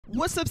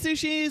What's up,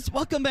 sushis?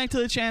 Welcome back to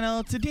the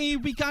channel. Today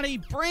we got a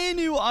brand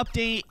new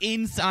update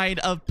inside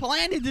of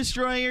Planet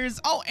Destroyers.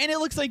 Oh, and it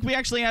looks like we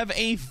actually have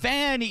a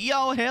fan.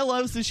 Yo,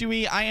 hello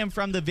Sushi. I am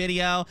from the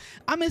video.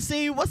 I'm gonna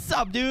say what's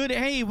up, dude.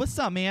 Hey, what's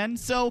up, man?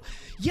 So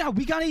yeah,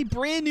 we got a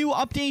brand new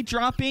update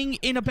dropping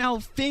in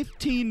about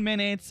 15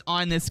 minutes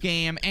on this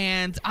game,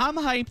 and I'm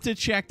hyped to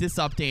check this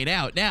update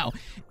out. Now,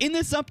 in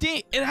this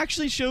update, it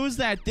actually shows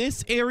that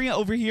this area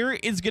over here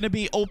is gonna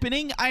be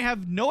opening. I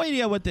have no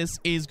idea what this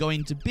is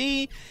going to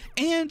be.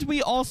 And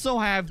we also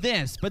have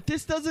this, but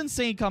this doesn't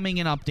say coming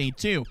in update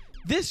 2.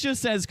 This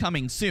just says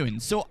coming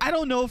soon. So I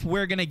don't know if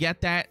we're going to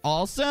get that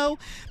also.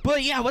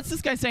 But yeah, what's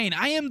this guy saying?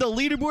 I am the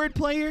leaderboard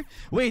player.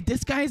 Wait,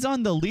 this guy's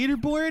on the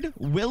leaderboard?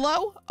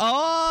 Willow?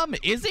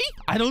 Is he?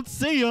 I don't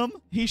see him.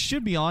 He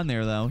should be on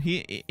there though.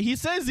 He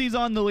says he's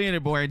on the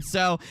leaderboard.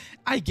 So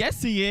I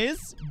guess he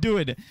is.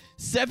 Dude,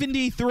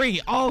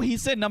 73. Oh, he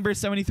said number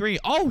 73.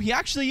 Oh, he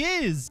actually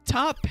is.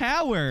 Top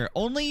power.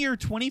 Only your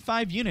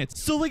 25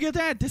 units. So look at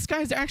that. This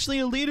guy's actually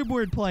a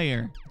leaderboard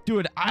player.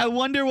 Dude, I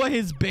wonder what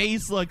his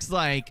base looks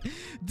like.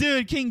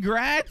 Dude,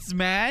 congrats,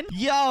 man.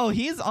 Yo,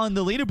 he's on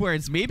the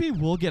leaderboards. Maybe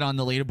we'll get on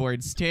the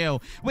leaderboards too.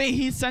 Wait,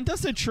 he sent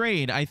us a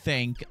trade, I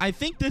think. I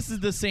think this is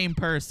the same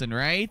person,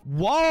 right?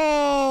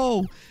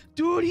 Whoa!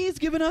 Dude, he's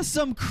giving us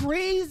some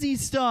crazy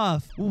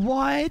stuff.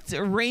 What?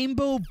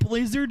 Rainbow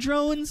blizzard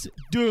drones?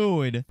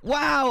 Dude.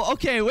 Wow.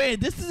 Okay, wait.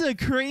 This is a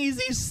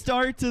crazy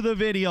start to the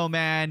video,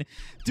 man.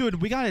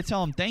 Dude, we gotta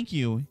tell him thank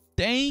you.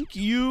 Thank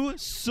you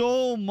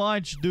so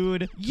much,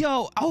 dude.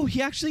 Yo, oh,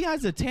 he actually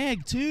has a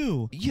tag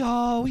too.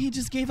 Yo, he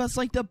just gave us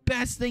like the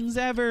best things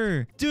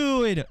ever.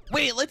 Dude,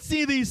 wait, let's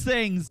see these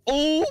things.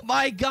 Oh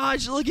my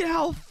gosh, look at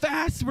how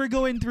fast we're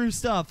going through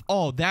stuff.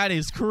 Oh, that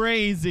is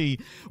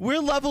crazy. We're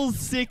level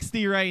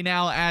 60 right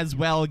now as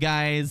well,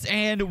 guys.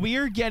 And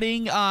we're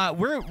getting,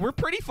 we're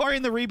pretty far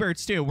in the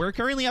rebirths too. We're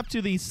currently up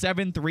to the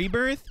 7th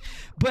rebirth.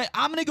 But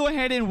I'm going to go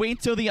ahead and wait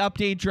till the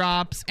update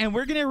drops. And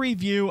we're going to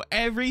review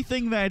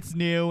everything that's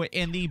new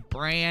in the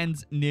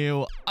brand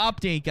new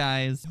update,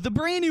 guys. The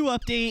brand new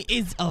update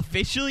is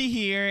officially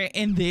here,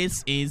 and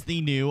this is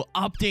the new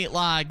update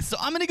log. So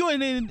I'm gonna go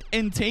ahead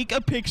and take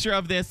a picture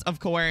of this, of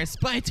course,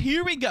 but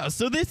here we go.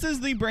 So this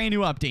is the brand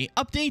new update,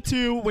 update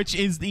 2, which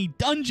is the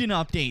dungeon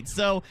update.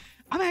 So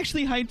I'm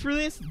actually hyped for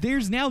this.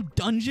 There's now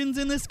dungeons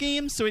in this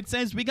game. So it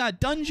says we got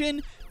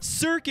dungeon,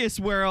 circus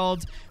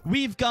world.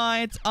 We've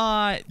got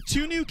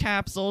 2 new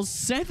capsules,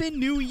 7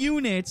 new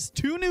units,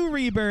 2 new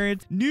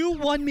rebirths, new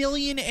 1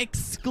 million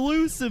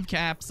exclusive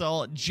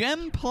capsule,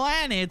 gem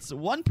planets,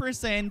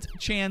 1%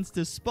 chance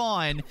to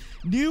spawn,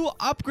 new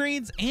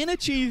upgrades and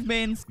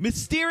achievements,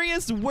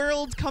 mysterious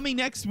world coming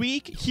next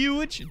week.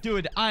 Huge.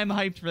 Dude, I'm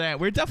hyped for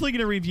that. We're definitely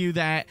going to review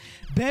that.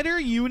 Better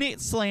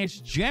unit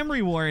 / gem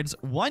rewards,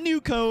 1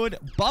 new code,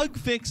 bug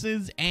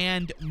fixes,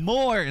 and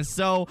more.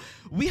 So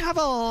we have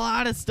a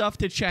lot of stuff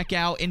to check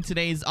out in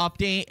today's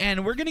update,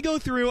 and we're gonna go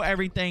through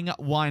everything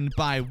one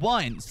by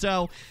one.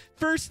 So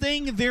first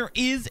thing, there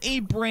is a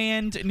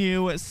brand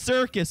new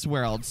circus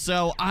world,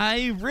 so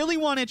I really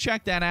want to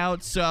check that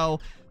out.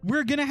 So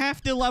we're gonna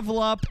have to level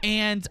up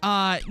and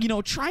you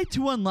know, try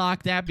to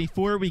unlock that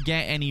before we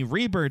get any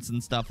rebirths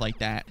and stuff like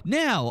that.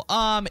 Now,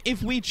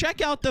 if we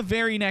check out the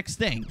very next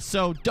thing,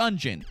 so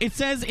dungeon, it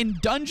says in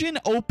dungeon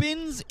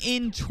opens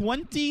in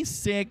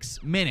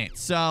 26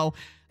 minutes. So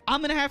I'm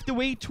gonna have to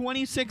wait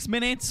 26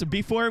 minutes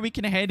before we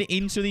can head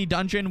into the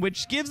dungeon,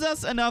 which gives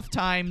us enough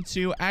time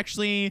to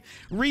actually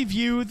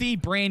review the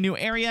brand new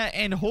area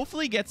and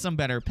hopefully get some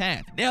better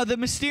pets. Now, the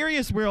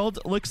mysterious world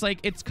looks like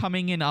it's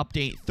coming in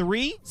update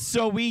 3,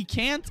 so we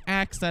can't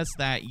access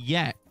that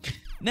yet.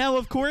 Now,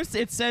 of course,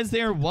 it says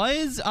there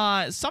was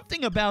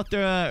something about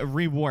the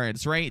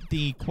rewards, right?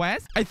 The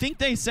quest. I think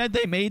they said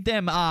they made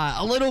them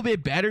a little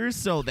bit better,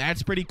 so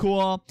that's pretty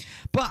cool.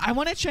 But I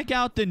want to check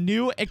out the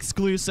new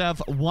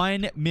exclusive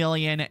 1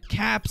 million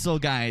capsule,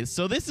 guys.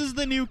 So this is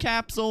the new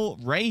capsule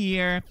right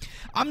here.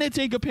 I'm going to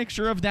take a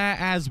picture of that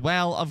as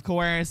well, of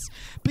course.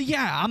 But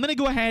yeah, I'm going to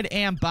go ahead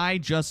and buy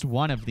just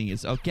one of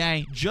these,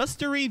 okay? Just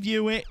to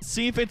review it,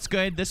 see if it's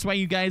good. This way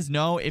you guys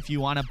know if you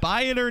want to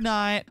buy it or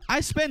not.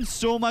 I spend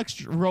so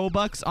much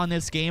Robux on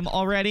this game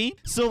already,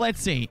 so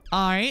let's see.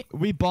 All right,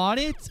 we bought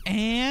it,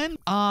 and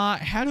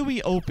how do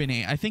we open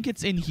it? I think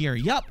it's in here.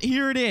 Yup,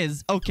 here it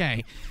is.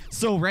 Okay,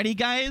 so ready,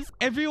 guys?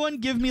 Everyone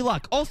give me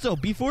luck. Also,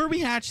 before we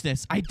hatch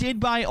this, I did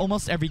buy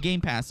almost every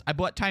game pass. I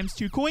bought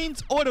 ×2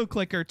 coins, auto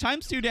clicker,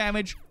 ×2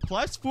 damage,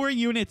 +4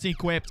 units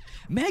equipped,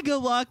 mega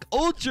luck,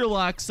 ultra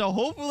luck, so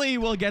hopefully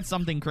we'll get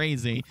something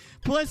crazy,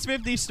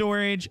 +50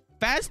 storage,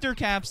 faster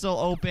capsule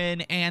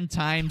open, and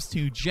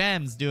 ×2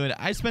 gems. Dude,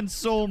 I spent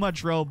so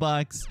much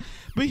Robux.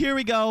 But here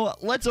we go.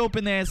 Let's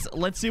open this.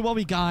 Let's see what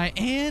we got.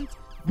 And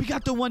we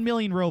got the 1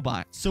 million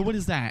robot. So what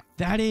is that?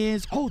 That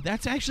is, oh,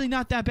 that's actually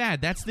not that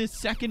bad. That's the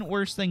second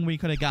worst thing we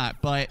could have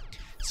got. But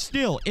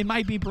still, it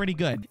might be pretty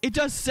good. It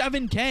does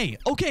 7K.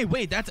 Okay,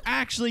 wait, that's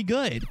actually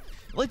good.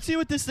 Let's see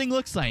what this thing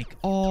looks like.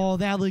 Oh,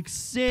 that looks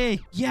sick.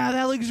 Yeah,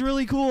 that looks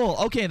really cool.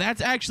 Okay,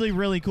 that's actually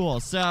really cool.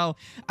 So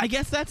I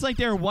guess that's like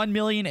their 1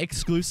 million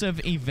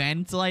exclusive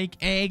event like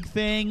egg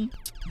thing.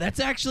 That's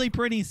actually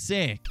pretty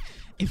sick.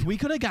 If we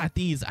could have got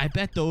these, I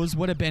bet those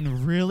would have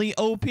been really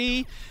OP,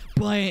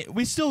 but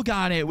we still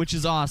got it, which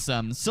is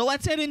awesome. So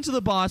let's head into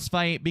the boss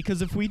fight,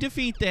 because if we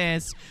defeat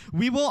this,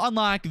 we will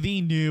unlock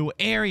the new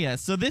area.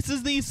 So this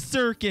is the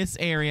circus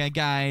area,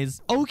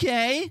 guys.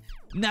 Okay.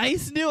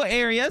 Nice new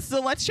area.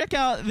 So let's check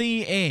out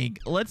the egg.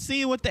 Let's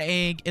see what the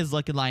egg is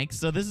looking like.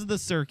 So this is the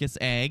circus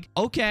egg.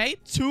 Okay,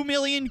 2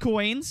 million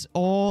coins.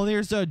 Oh,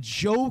 there's a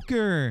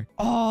Joker.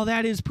 Oh,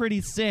 that is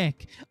pretty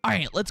sick. All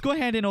right, let's go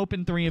ahead and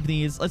open 3 of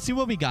these. Let's see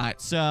what we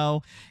got.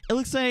 So it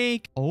looks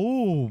like,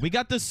 oh, we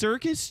got the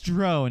circus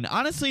drone.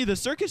 Honestly, the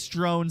circus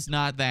drone's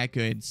not that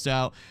good.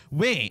 So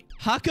wait,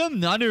 how come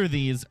none of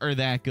these are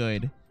that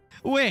good?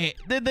 Wait,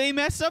 did they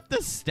mess up the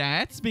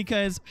stats?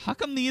 Because how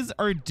come these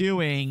are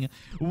doing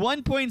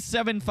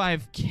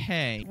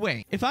 1.75k?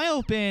 Wait, if I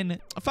open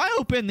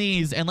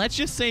these, and let's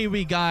just say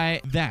we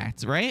got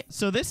that, right?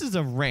 So this is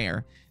a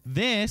rare.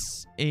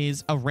 This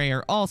is a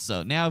rare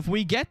also. Now, if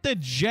we get the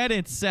jet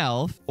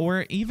itself,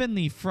 or even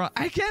the front,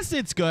 I guess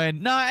it's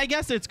good. No, I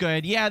guess it's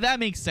good. Yeah, that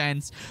makes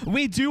sense.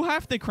 We do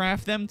have to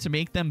craft them to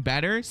make them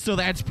better, so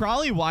that's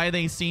probably why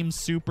they seem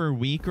super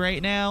weak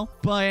right now.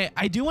 But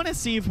I do want to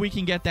see if we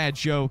can get that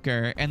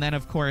Joker, and then,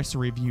 of course,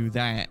 review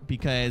that,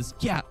 because,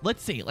 yeah,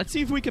 let's see. Let's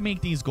see if we can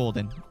make these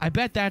golden. I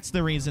bet that's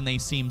the reason they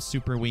seem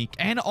super weak.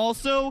 And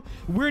also,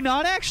 we're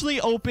not actually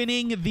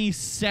opening the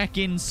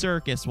second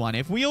circus one.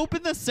 If we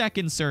open the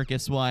second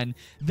circus one,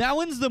 that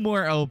one's the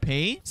more OP.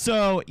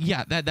 So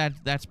yeah,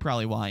 that's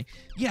probably why.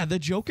 Yeah, the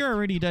Joker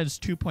already does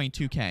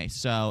 2.2k,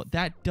 so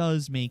that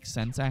does make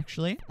sense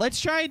actually. Let's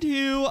try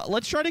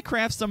to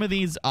craft some of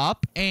these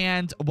up,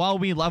 and while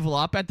we level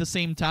up at the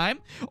same time.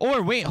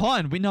 Or wait, hold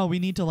on. We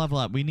need to level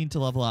up. We need to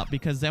level up,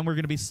 because then we're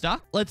gonna be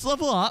stuck. Let's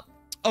level up.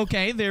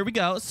 Okay, there we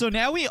go. So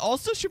now we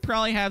also should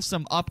probably have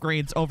some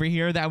upgrades over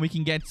here that we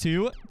can get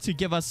to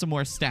give us some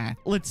more stat.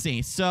 Let's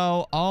see.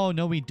 So, oh,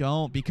 no, we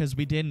don't, because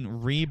we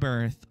didn't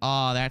rebirth.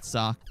 Oh, that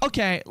sucked.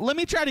 Okay, let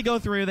me try to go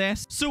through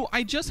this. So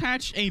I just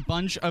hatched a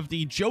bunch of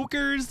the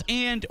Jokers,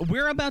 and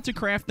we're about to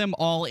craft them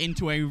all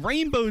into a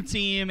rainbow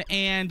team,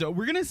 and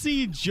we're going to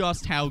see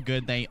just how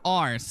good they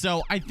are.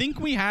 So I think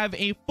we have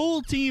a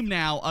full team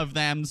now of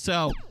them.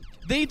 So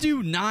they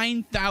do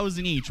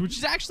 9,000 each, which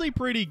is actually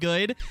pretty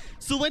good.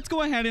 So let's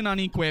go ahead and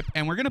unequip,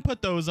 and we're going to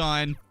put those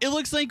on. It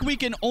looks like we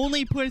can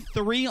only put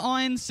 3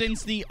 on,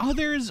 since the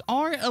others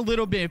are a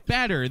little bit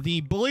better,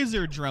 the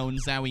blizzard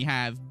drones that we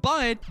have.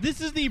 But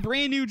this is the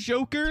brand new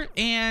Joker,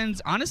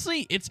 and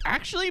honestly, it's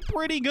actually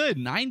pretty good.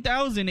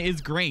 9,000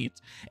 is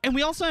great. And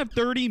we also have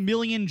 30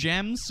 million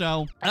gems,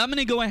 so I'm going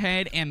to go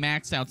ahead and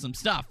max out some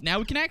stuff. Now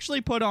we can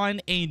actually put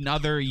on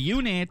another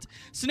unit,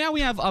 so now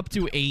we have up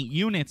to 8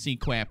 units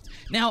equipped.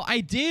 Now, I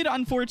did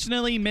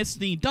unfortunately miss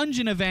the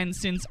dungeon event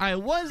since I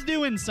was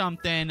doing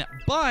something,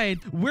 but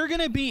we're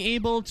gonna be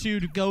able to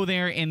go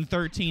there in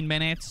 13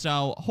 minutes.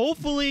 So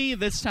hopefully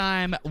this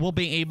time we'll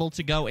be able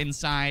to go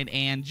inside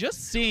and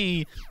just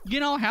see, you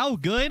know, how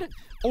good,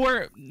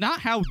 or not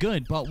how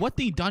good, but what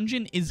the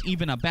dungeon is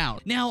even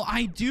about. Now,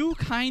 I do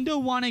kind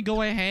of want to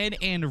go ahead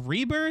and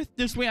rebirth.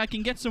 This way I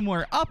can get some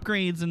more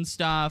upgrades and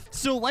stuff.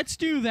 So let's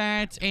do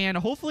that. And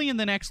hopefully in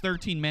the next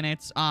 13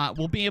 minutes,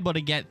 we'll be able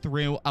to get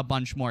through a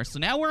bunch more. So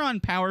now we're on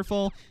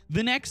powerful.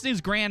 The next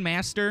is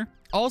Grandmaster.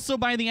 Also,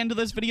 by the end of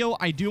this video,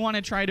 I do want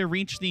to try to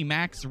reach the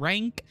max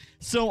rank.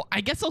 So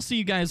I guess I'll see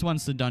you guys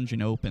once the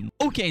dungeon opens.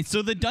 Okay,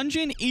 so the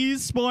dungeon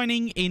is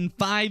spawning in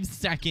 5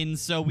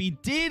 seconds. So we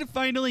did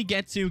finally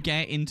get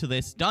into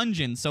this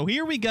dungeon. So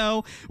here we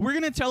go. We're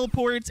going to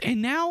teleport. And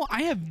now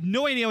I have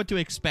no idea what to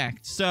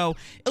expect. So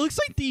it looks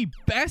like the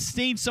best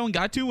stage someone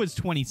got to was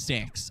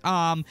 26.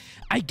 I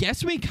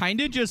guess we kind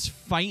of just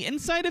fight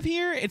inside of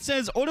here. It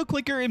says auto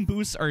clicker and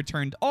boosts are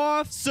turned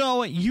off.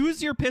 So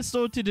use your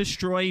pistol to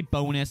destroy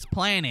bonus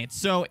planet.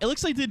 So it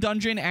looks like the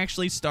dungeon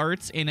actually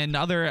starts in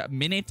another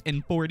minute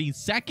and 40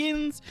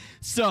 seconds.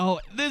 So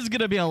this is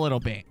gonna be a little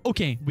bit.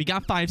 Okay, we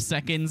got 5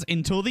 seconds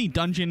until the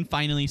dungeon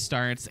finally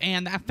starts,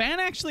 and that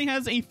fan actually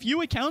has a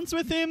few accounts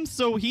with him,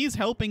 so he's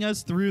helping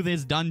us through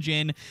this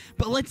dungeon.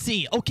 But let's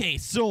see. Okay,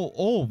 so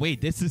oh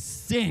wait, this is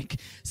sick.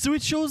 So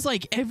it shows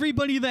like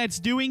everybody that's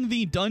doing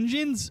the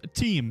dungeons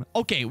team.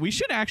 Okay, we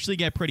should actually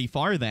get pretty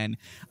far then.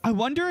 I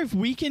wonder if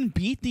we can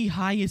beat the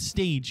highest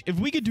stage. If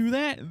we could do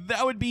that,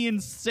 that would be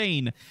insane.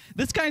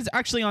 This guy's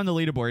actually on the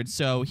leaderboard,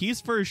 so he's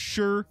for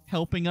sure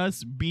helping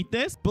us beat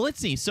this. But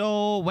let's see.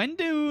 So when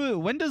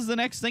does the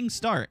next thing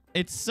start?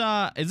 It's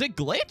is it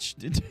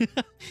glitched?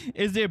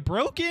 Is it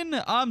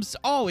broken?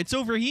 Oh, it's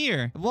over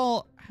here.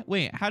 Well,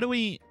 wait, how do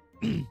we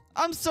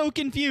I'm so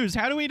confused.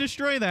 How do we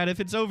destroy that if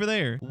it's over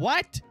there?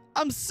 What?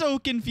 I'm so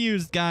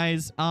confused,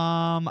 guys.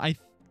 I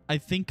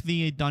think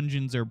the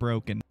dungeons are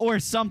broken or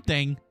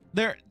something.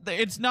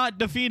 It's not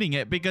defeating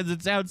it because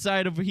it's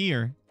outside of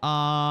here.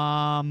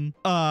 Okay.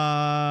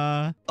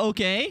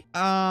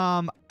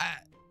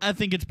 I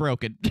think it's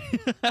broken.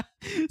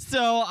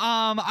 So,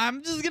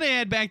 I'm just gonna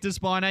head back to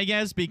spawn, I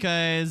guess,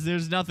 because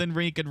there's nothing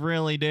we could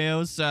really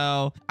do.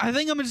 So, I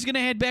think I'm just gonna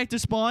head back to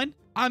spawn.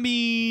 I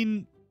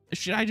mean,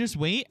 should I just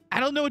wait? I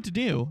don't know what to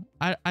do.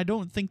 I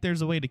don't think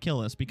there's a way to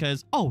kill us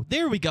because... Oh,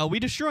 there we go. We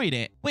destroyed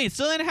it. Wait,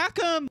 so then how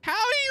are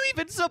you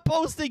even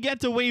supposed to get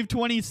to wave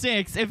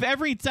 26 if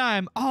every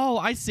time... Oh,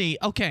 I see.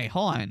 Okay,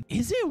 hold on.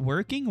 Is it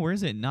working or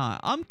is it not?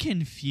 I'm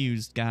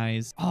confused,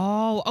 guys.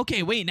 Oh,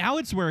 okay. Wait, now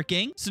it's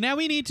working. So now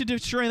we need to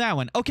destroy that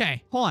one.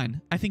 Okay, hold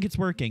on. I think it's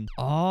working.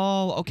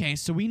 Oh, okay.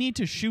 So we need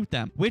to shoot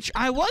them, which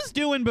I was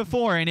doing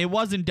before and it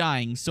wasn't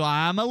dying. So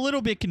I'm a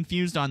little bit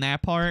confused on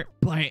that part,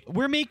 but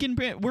we're making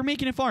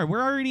it far.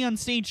 We're already on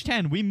stage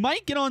 10. We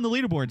might get on the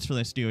leaderboards for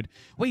this, dude.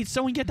 Wait,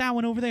 someone get that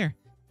one over there.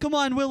 Come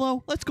on,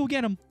 Willow. Let's go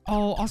get him.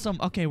 Oh, awesome.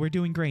 Okay, we're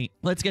doing great.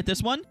 Let's get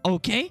this one.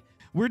 Okay,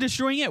 we're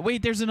destroying it.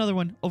 Wait, there's another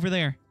one over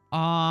there.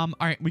 All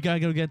right, we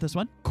gotta go get this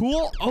one.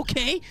 Cool.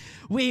 Okay.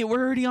 Wait, we're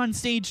already on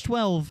stage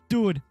 12.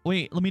 Dude,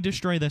 wait, let me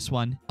destroy this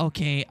one.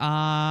 Okay,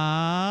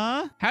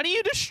 how do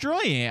you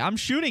destroy it? I'm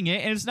shooting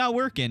it and it's not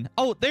working.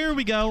 Oh, there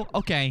we go.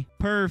 Okay,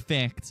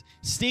 perfect.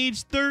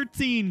 Stage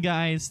 13,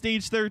 guys.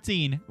 Stage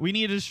 13. We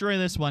need to destroy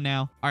this one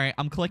now. All right,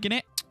 I'm clicking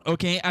it.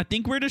 Okay, I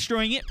think we're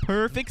destroying it.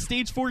 Perfect.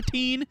 Stage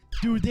 14.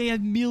 Dude, they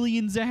have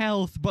millions of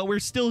health, but we're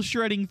still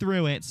shredding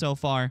through it so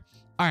far.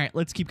 All right,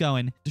 let's keep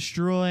going.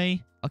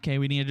 Destroy. Okay,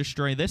 we need to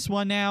destroy this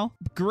one now.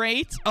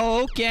 Great.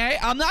 Okay,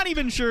 I'm not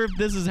even sure if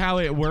this is how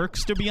it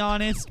works, to be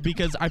honest,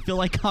 because I feel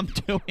like I'm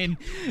doing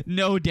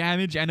no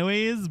damage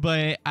anyways,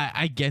 but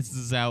I guess this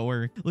is how it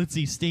works. Let's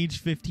see,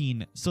 stage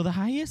 15. So the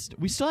highest,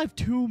 we still have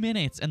 2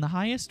 minutes, and the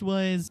highest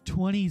was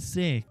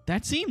 26.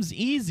 That seems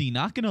easy,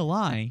 not gonna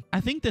lie. I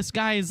think this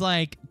guy is,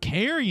 like,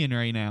 carrying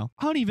right now.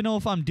 I don't even know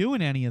if I'm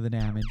doing any of the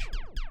damage.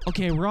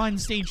 Okay, we're on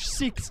stage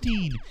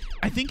 16.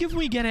 I think if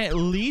we get at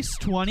least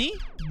 20,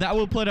 that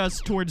will put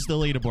us towards the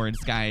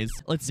leaderboards, guys.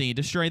 Let's see.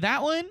 Destroy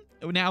that one.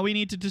 Now we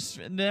need to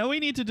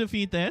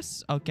defeat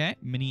this. Okay,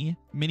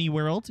 mini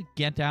world.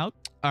 Get out.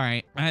 All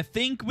right, I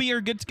think we are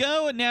good to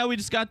go. Now we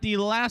just got the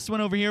last one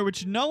over here,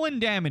 which no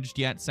one damaged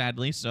yet,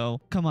 sadly. So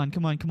come on,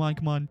 come on, come on,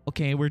 come on.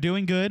 Okay, we're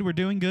doing good. We're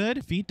doing good.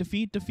 Defeat,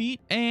 defeat,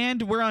 defeat.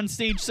 And we're on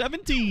stage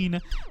 17.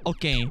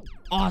 Okay,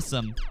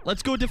 awesome.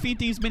 Let's go defeat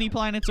these mini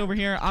planets over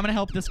here. I'm gonna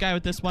help this guy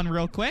with this one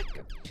real quick.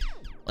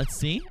 Let's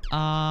see.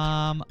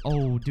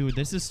 Oh, dude,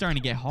 this is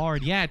starting to get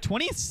hard. Yeah,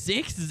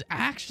 26 is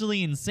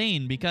actually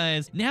insane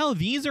because now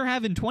these are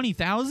having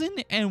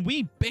 20,000 and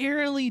we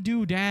barely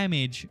do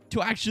damage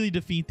to actually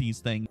defeat these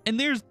things. And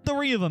there's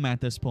 3 of them at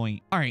this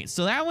point. All right,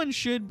 so that one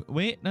should...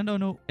 Wait,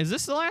 no. Is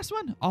this the last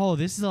one? Oh,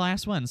 this is the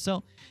last one.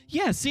 So,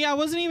 yeah, see, I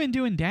wasn't even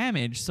doing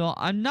damage, so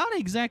I'm not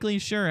exactly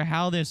sure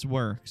how this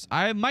works.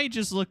 I might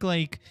just look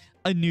like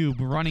a noob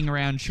running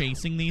around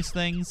chasing these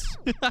things.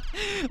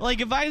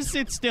 Like, if I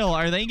sit still,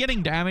 are they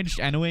getting damaged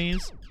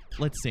anyways?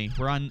 Let's see.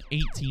 We're on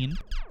 18.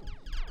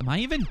 Am I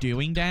even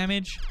doing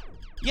damage?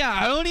 Yeah,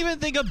 I don't even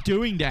think I'm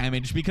doing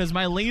damage because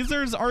my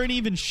lasers aren't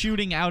even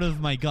shooting out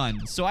of my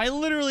gun. So I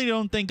literally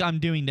don't think I'm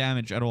doing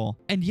damage at all.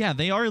 And yeah,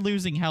 they are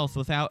losing health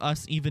without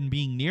us even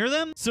being near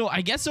them. So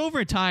I guess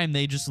over time,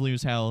 they just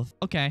lose health.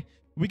 Okay.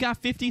 We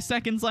got 50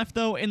 seconds left,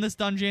 though, in this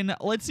dungeon.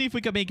 Let's see if we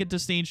can make it to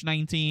stage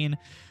 19.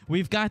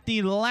 We've got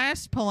the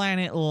last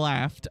planet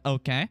left.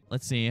 Okay.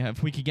 Let's see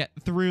if we could get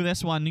through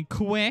this one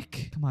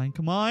quick. Come on,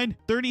 come on.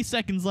 30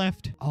 seconds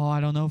left. Oh, I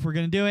don't know if we're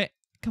going to do it.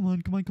 Come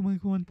on, come on, come on,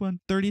 come on, come on.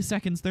 30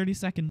 seconds, 30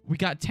 seconds. We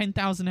got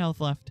 10,000 health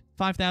left.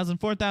 5,000,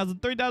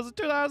 4,000, 3,000,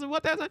 2,000,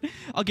 1,000.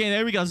 Okay,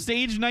 there we go.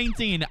 Stage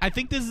 19. I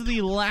think this is the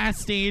last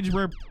stage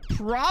we're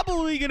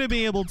probably going to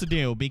be able to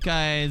do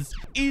because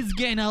it's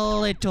getting a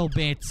little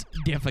bit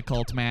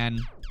difficult, man.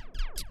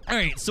 All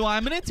right, so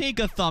I'm going to take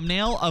a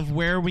thumbnail of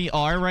where we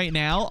are right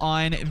now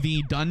on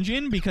the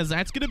dungeon because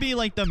that's going to be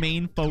like the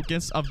main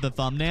focus of the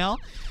thumbnail.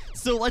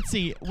 So let's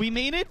see. We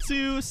made it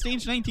to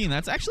stage 19.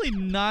 That's actually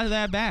not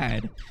that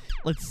bad.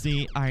 Let's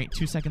see. All right,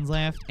 2 seconds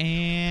left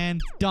and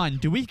done.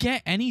 Do we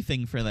get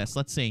anything for this?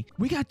 Let's see.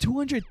 We got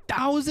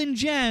 200,000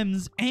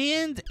 gems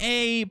and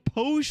a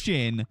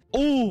potion.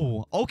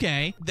 Oh,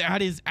 okay.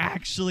 That is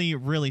actually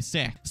really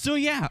sick. So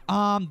yeah,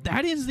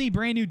 that is the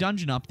brand new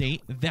dungeon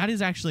update. That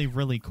is actually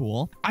really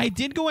cool. I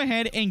did go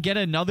ahead and get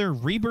another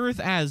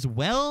rebirth as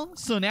well.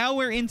 So now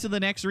we're into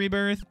the next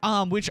rebirth,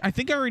 which I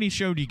think I already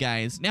showed you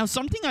guys. Now,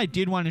 something I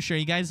did want to show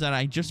you guys that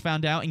I just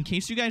found out in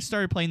case you guys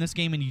started playing this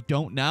game and you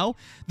don't know,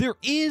 there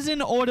is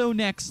an auto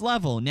next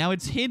level. Now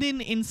it's hidden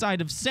inside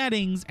of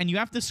settings and you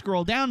have to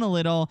scroll down a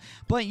little,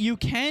 but you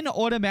can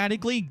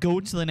automatically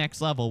go to the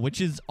next level, which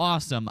is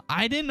awesome.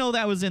 I didn't know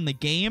that was in the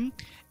game.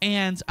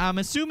 And I'm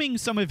assuming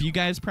some of you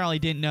guys probably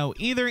didn't know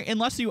either,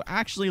 unless you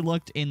actually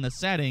looked in the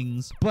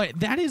settings. But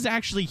that is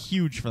actually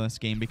huge for this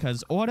game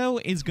because auto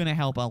is going to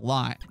help a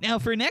lot. Now,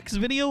 for next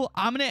video,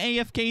 I'm going to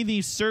AFK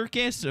the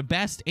Circus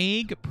best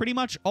egg pretty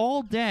much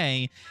all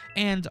day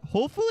and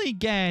hopefully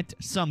get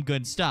some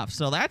good stuff.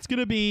 So that's going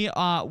to be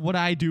what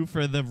I do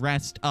for the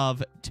rest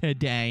of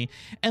today.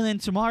 And then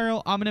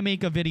tomorrow, I'm going to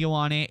make a video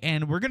on it,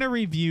 and we're going to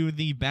review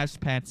the best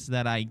pets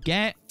that I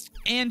get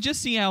and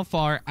just see how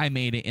far I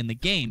made it in the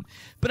game.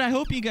 But I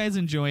hope you guys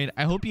enjoyed.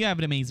 I hope you have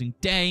an amazing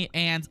day,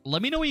 and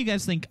let me know what you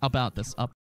guys think about this update.